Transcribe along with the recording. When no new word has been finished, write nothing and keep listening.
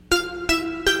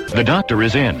The doctor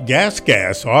is in.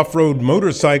 GASGAS off-road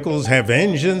motorcycles have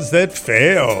engines that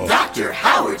fail. Dr.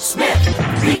 Howard Smith,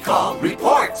 recall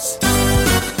reports.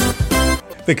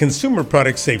 The Consumer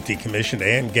Product Safety Commission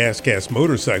and GASGAS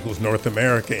Motorcycles North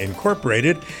America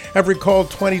Incorporated have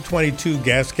recalled 2022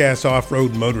 GASGAS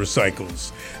off-road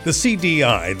motorcycles. The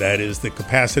CDI, that is the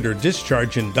capacitor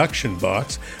discharge induction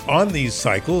box, on these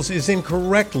cycles is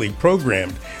incorrectly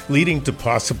programmed, leading to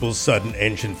possible sudden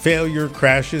engine failure,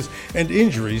 crashes, and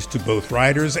injuries to both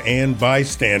riders and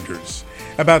bystanders.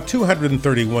 About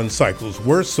 231 cycles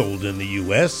were sold in the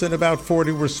U.S. and about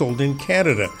 40 were sold in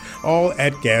Canada, all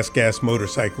at GASGAS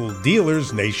motorcycle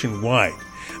dealers nationwide.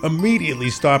 Immediately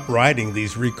stop riding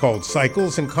these recalled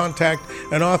cycles and contact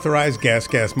an authorized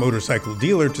GASGAS motorcycle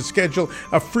dealer to schedule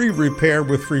a free repair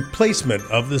with replacement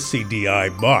of the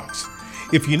CDI box.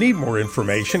 If you need more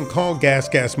information, call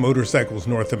GASGAS Motorcycles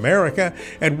North America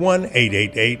at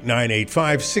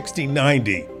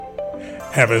 1-888-985-6090.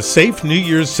 Have a safe New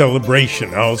Year's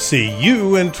celebration. I'll see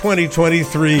you in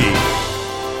 2023.